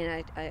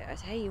 And I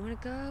said, hey, you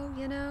want to go,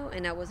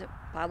 And I wasn't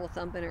Bible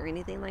thumping or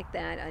anything like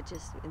that. I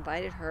just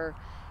invited her.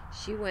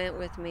 She went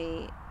with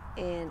me,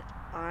 and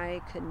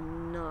I could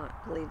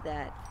not believe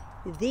that.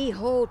 The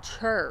whole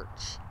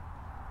church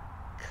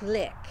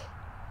clique.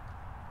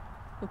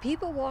 When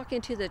people walk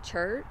into the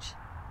church,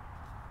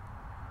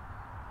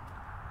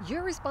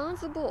 you're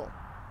responsible.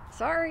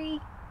 Sorry.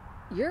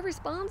 You're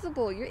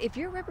responsible. If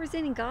you're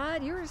representing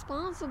God, you're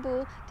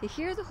responsible to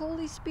hear the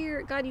Holy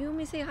Spirit. God, you want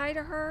me to say hi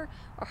to her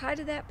or hi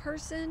to that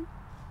person?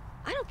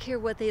 I don't care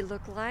what they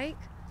look like.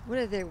 What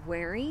are they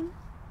wearing?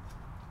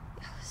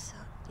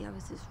 I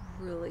was just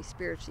really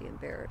spiritually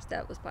embarrassed.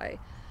 That was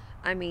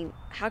I mean,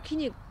 how can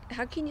you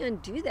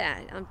undo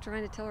that? I'm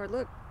trying to tell her,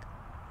 look,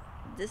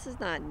 this is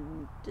not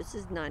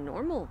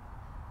normal.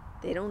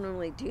 They don't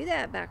normally do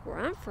that back where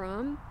I'm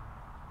from.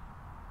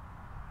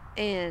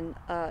 And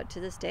to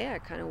this day, I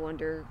kind of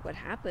wonder what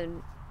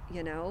happened,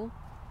 you know.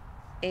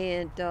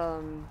 And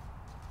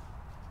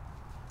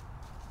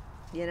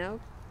you know,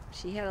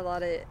 she had a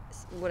lot of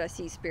what I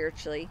see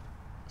spiritually.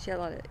 She had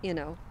a lot of, you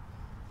know,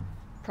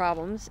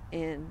 problems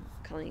and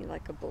kind of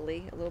like a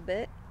bully a little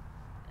bit.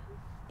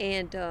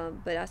 And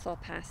but I saw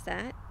past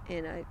that,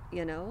 and I,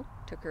 you know,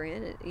 took her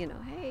in, and, you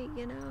know, hey,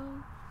 you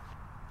know,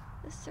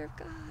 let's serve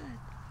God.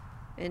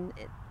 And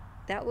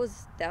that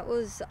was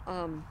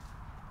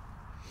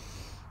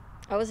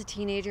I was a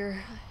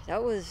teenager.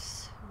 That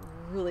was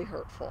really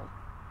hurtful.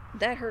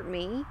 That hurt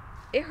me.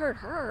 It hurt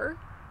her,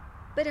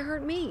 but it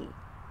hurt me.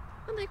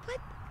 I'm like,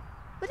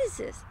 what is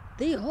this?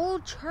 The whole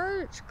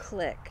church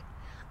clique.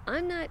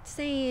 I'm not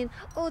saying,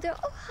 oh, they're,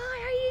 oh,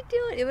 hi, how you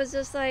doing? It was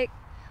just like,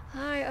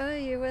 hi, oh,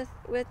 you're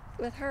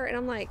with her. And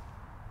I'm like,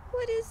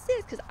 what is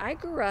this? Because I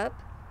grew up,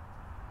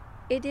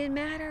 it didn't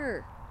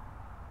matter.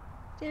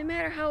 It didn't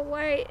matter how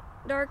white,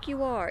 dark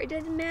you are. It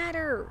didn't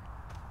matter.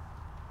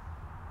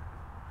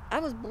 I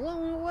was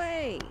blown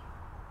away.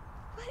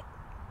 What?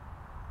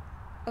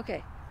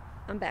 Okay,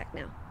 I'm back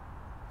now.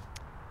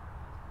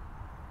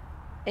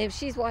 And if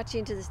she's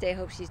watching to this day, I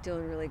hope she's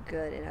doing really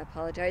good. And I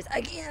apologize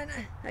again.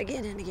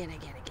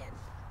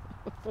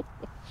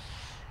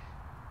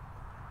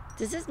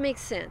 Does this make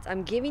sense?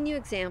 I'm giving you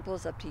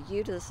examples, up to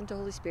you to listen to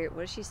Holy Spirit.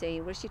 What is she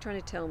saying? What is she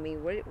trying to tell me?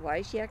 Why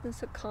is she acting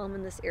so calm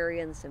in this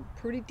area, in some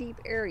pretty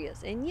deep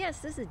areas? And yes,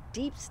 this is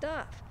deep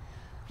stuff.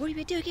 What do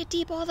we do? Get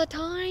deep all the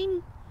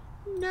time?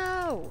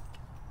 No.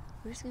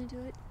 We're just going to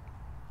do it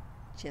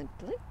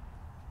gently.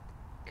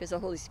 Because the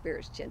Holy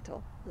Spirit is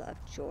gentle. Love,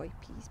 joy,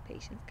 peace,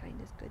 patience,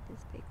 kindness,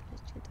 goodness,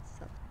 faithfulness, gentle,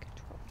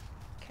 self-control.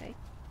 Okay?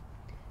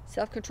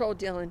 Self-control,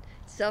 Dylan.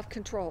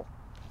 Self-control.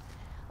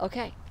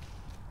 Okay.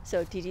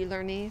 So, did you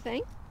learn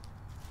anything?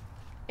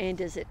 And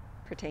does it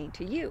pertain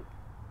to you?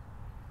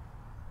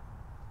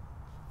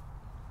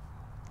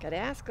 Gotta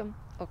ask them.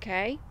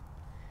 Okay?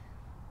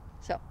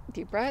 So,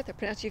 deep breath. I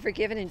pronounce you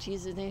forgiven in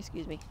Jesus' name.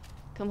 Excuse me.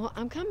 Come home.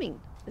 I'm coming.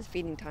 It's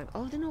feeding time.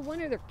 Oh, then no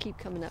wonder they keep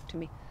coming up to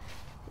me.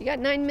 You got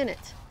 9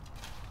 minutes.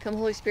 Come,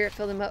 Holy Spirit,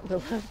 fill them up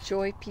with love,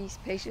 joy, peace,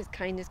 patience,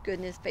 kindness,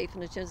 goodness,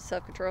 faithfulness, gentleness,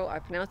 self-control. I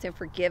pronounce them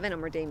forgiven. I'm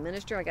an ordained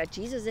minister. I got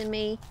Jesus in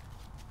me.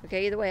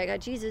 Okay, either way, I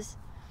got Jesus.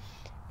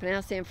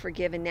 Pronounce them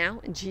forgiven now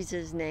in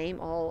Jesus' name.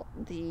 All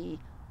the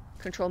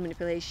control,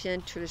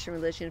 manipulation, tradition,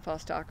 religion,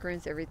 false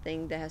doctrines,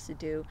 everything that has to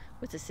do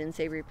with the sins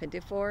they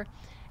repented for,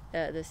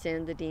 the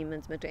sin, the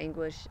demons, mental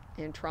anguish,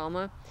 and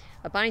trauma.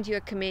 I bind you, I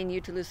command you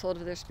to lose hold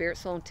of their spirit,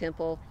 soul, and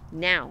temple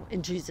now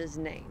in Jesus'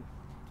 name.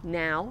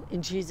 Now,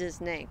 in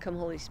Jesus' name. Come,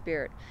 Holy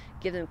Spirit.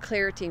 Give them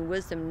clarity and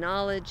wisdom,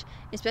 knowledge,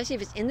 especially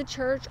if it's in the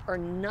church or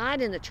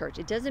not in the church.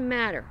 It doesn't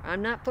matter.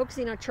 I'm not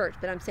focusing on church,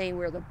 but I'm saying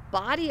we're the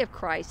body of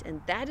Christ,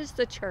 and that is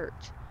the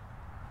church.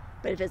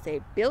 But if it's a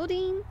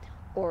building,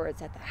 or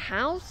it's at the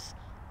house,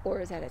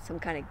 or is at some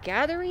kind of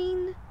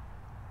gathering,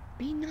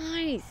 be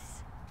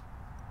nice.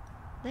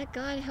 Let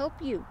God help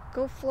you.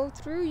 Go flow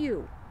through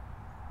you.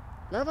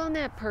 Love on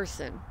that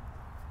person.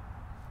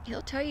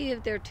 He'll tell you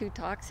if they're too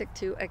toxic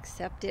to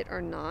accept it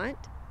or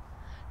not.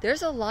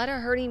 There's a lot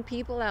of hurting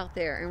people out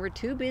there, and we're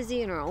too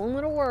busy in our own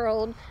little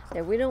world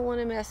that we don't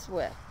want to mess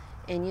with.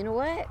 And you know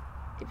what?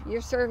 If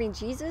you're serving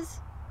Jesus,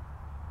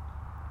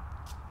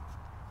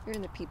 you're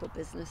in the people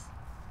business.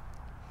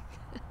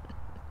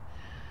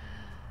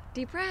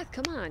 Deep breath.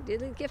 Come on,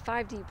 dude. Get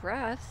 5 deep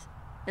breaths,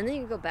 and then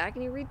you go back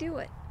and you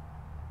redo it.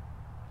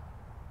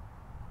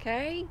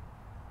 Okay?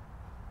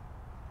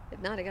 If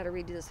not, I got to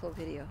redo this whole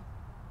video.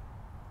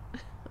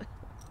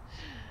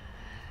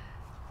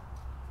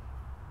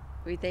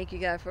 We thank you,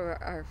 God, for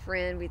our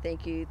friend. We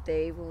thank you.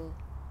 They will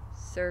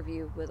serve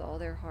you with all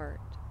their heart.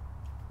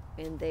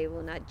 And they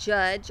will not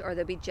judge, or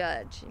they'll be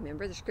judged.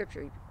 Remember the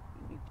scripture. You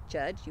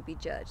judge, you be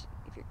judged.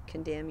 If you're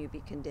condemned, you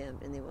be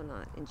condemned. And they will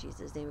not. In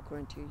Jesus' name,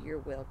 according to your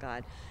will,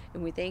 God.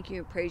 And we thank you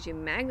and praise you.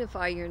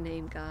 Magnify your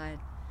name, God.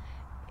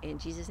 In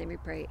Jesus' name we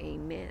pray.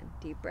 Amen.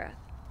 Deep breath.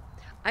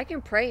 I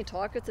can pray and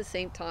talk at the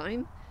same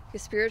time. The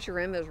spiritual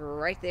realm is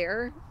right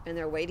there. And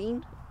they're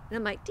waiting. And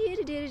I'm like, do.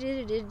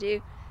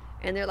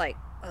 And they're like,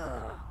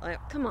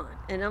 come on.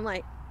 And I'm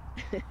like,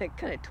 I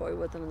kind of toy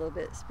with them a little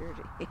bit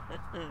spiritually.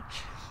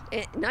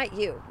 not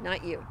you,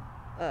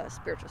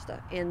 spiritual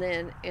stuff. And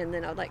then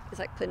I like, it's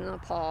like putting it on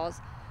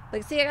pause.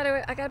 Like, see,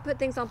 I gotta put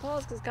things on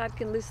pause because God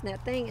can loosen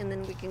that thing, and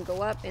then we can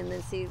go up and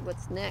then see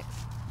what's next.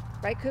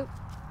 Right, Coop?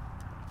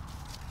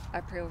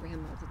 I pray over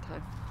him all the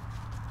time.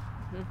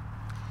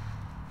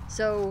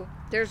 So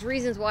there's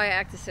reasons why I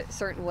act a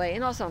certain way,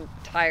 and also I'm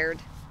tired.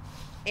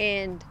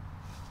 And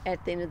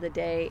at the end of the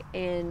day,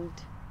 and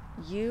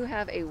you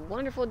have a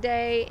wonderful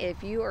day.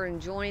 If you are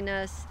enjoying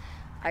us,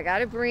 I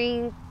gotta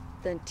bring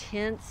the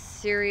intense,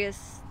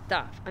 serious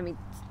stuff. I mean,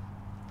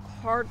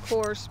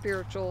 hardcore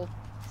spiritual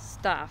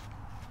stuff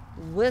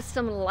with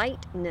some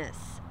lightness,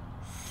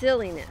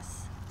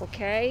 silliness,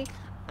 okay?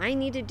 I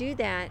need to do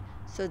that,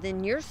 so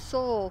then your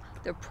soul,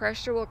 the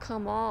pressure will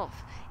come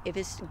off. If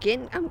it's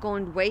getting, I'm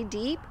going way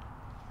deep,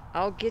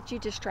 I'll get you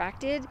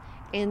distracted,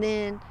 and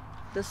then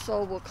the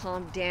soul will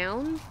calm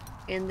down,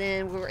 and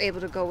then we're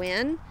able to go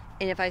in.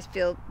 And if I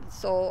feel the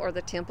soul or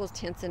the temple's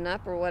tensing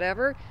up or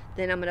whatever,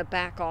 then I'm gonna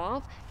back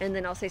off, and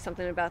then I'll say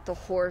something about the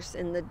horse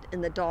and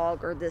the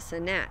dog or this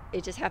and that.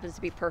 It just happens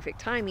to be perfect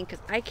timing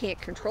because I can't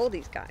control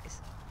these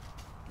guys.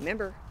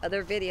 Remember,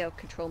 other video,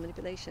 control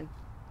manipulation.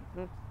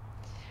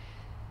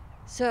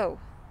 So,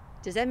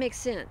 does that make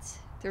sense?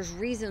 There's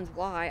reasons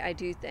why I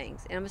do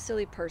things, and I'm a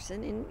silly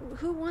person, and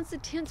who wants a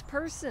tense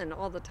person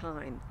all the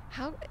time?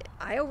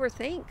 I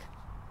overthink.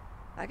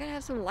 I gotta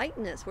have some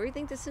lightness. Where do you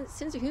think the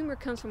sense of humor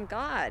comes from?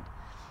 God.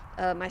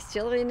 My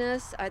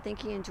silliness, I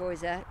think he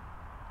enjoys that.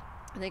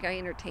 I think I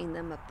entertain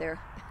them up there.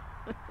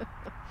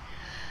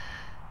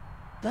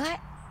 But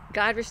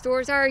God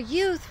restores our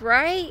youth,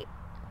 right?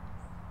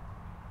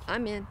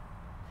 I'm in.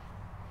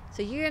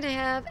 So you're going to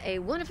have a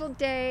wonderful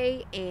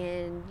day,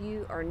 and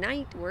you or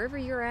night, wherever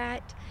you're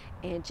at,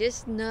 and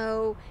just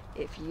know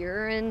if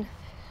you're in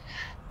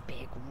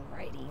big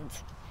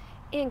writings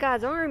in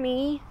God's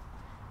army.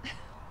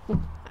 I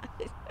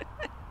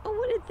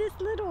wanted this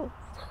little.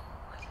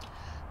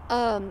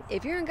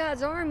 If you're in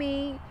God's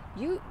army,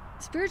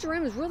 spiritual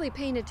realm is really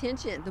paying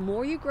attention. The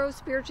more you grow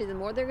spiritually, the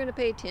more they're going to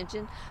pay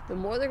attention, the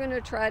more they're going to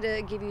try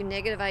to give you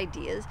negative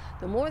ideas,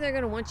 the more they're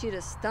going to want you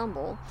to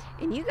stumble,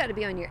 and you got to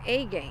be on your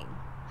A game.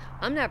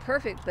 I'm not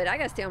perfect, but I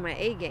got to stay on my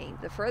A game.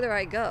 The further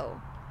I go,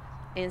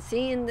 and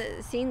seeing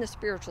the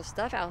spiritual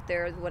stuff out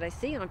there, what I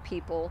see on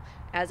people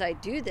as I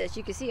do this,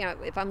 you can see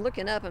if I'm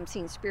looking up, I'm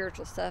seeing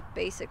spiritual stuff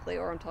basically,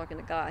 or I'm talking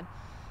to God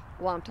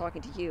while I'm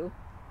talking to you.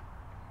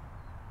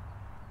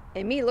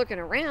 And me looking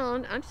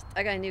around,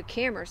 I got a new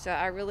camera, so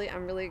I'm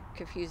really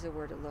confused of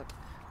where to look.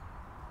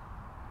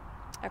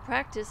 I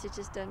practice, it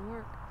just doesn't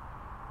work.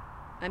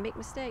 I make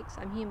mistakes.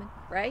 I'm human,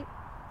 right?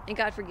 And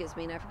God forgives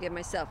me, and I forgive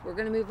myself. We're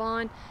going to move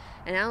on,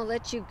 and I'll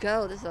let you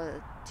go. This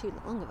is too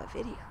long of a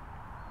video.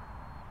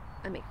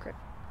 I may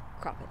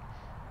crop it.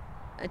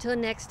 Until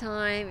next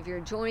time, if you're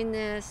enjoying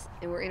this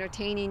and we're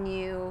entertaining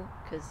you,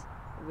 because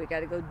we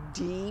got to go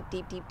deep,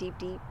 deep, deep, deep,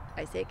 deep.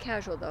 I say it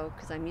casual, though,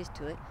 because I'm used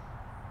to it.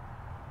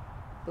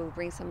 But we'll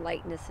bring some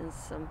lightness and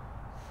some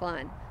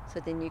fun, so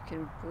then you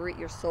can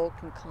your soul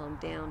can calm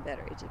down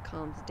better. It just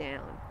calms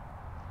down.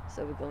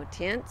 So we go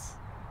intense.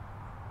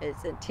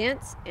 It's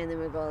intense, and then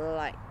we go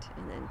light,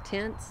 and then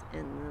tense,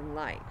 and then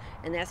light,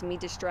 and that's me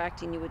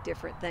distracting you with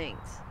different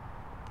things.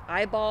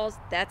 Eyeballs,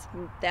 that's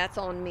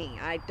on me.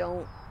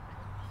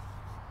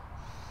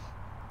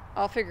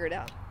 I'll figure it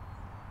out.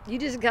 You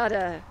just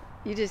gotta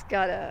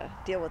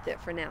deal with it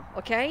for now,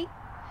 okay?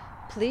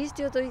 Please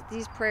do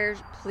these prayers.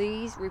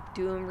 Please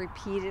do them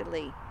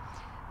repeatedly.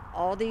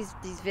 All these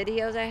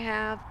videos I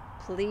have,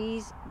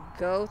 please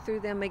go through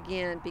them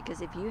again,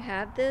 because if you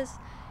have this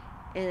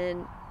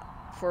and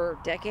for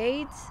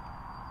decades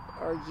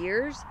or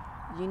years,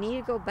 you need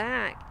to go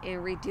back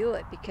and redo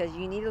it, because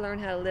you need to learn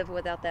how to live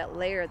without that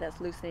layer that's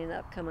loosening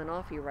up coming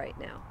off you right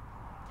now.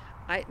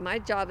 My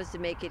job is to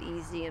make it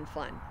easy and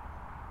fun.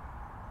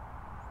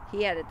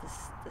 He added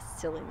the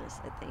silliness,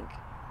 I think.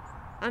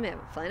 I'm having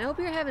fun. I hope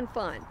you're having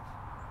fun.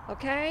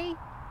 Okay?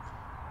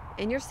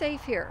 And you're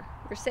safe here.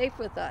 You're safe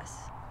with us.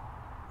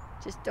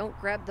 Just don't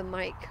grab the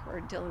mic, or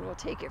Dylan will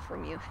take it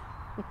from you.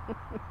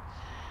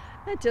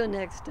 Until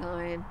next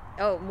time.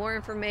 Oh, more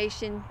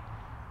information,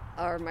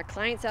 or my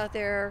clients out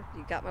there,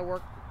 you got my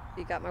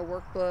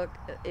workbook.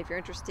 If you're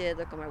interested,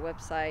 look on my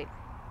website.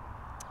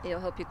 It'll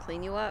help you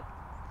clean you up.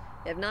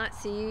 If not,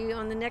 see you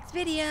on the next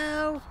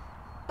video.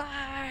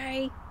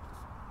 Bye.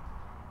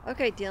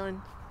 Okay,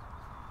 Dylan.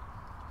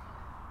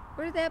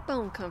 Where did that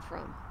bone come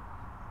from?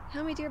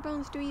 How many dear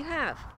bones do you have?